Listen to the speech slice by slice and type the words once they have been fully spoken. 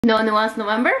No Nuance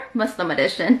November, Muslim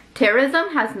edition. Terrorism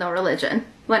has no religion.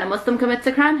 When a Muslim commits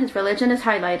a crime, his religion is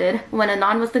highlighted. When a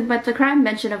non-Muslim commits a crime,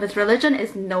 mention of his religion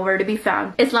is nowhere to be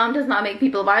found. Islam does not make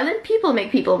people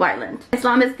make people violent.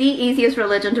 Islam is the easiest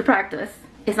religion to practice.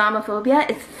 Islamophobia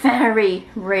is very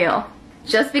real.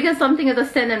 Just because something is a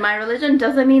sin in my religion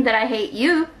doesn't mean that I hate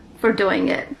you for doing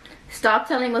it. Stop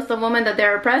telling Muslim women that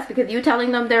they're oppressed, because you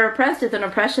telling them they're oppressed is an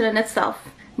oppression in itself.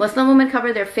 Muslim women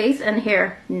cover their face and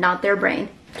hair, not their brain.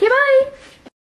 Okay, bye!